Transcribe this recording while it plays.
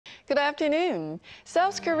Good afternoon.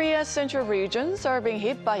 South Korea's central regions are being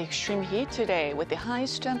hit by extreme heat today, with the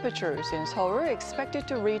highest temperatures in Seoul expected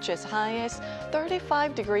to reach as high as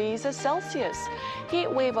 35 degrees Celsius. Heat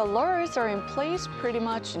wave alerts are in place pretty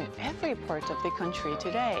much in every part of the country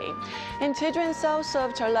today. In Jeju and south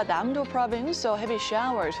of Jeollanam-do Province, saw heavy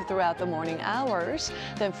showers throughout the morning hours.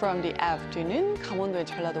 Then from the afternoon, Gangwon-do and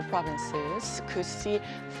Jeolla-do Provinces could see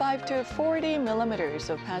 5 to 40 millimeters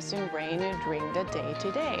of passing rain during the day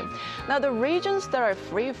today. Now, the regions that are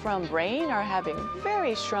free from rain are having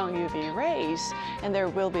very strong UV rays, and there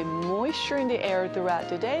will be moisture in the air throughout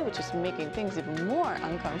the day, which is making things even more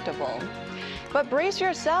uncomfortable. But brace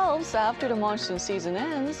yourselves, after the monsoon season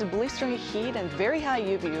ends, blistering heat and very high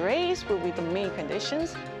UV rays will be the main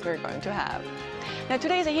conditions we're going to have. Now,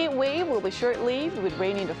 today's heat wave will be short-lived with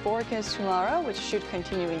rain in the forecast tomorrow, which should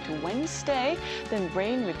continue into Wednesday. Then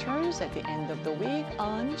rain returns at the end of the week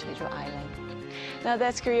on Jeju Island. Now,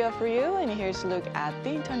 that's Korea for you, and here's a look at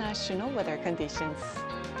the international weather conditions.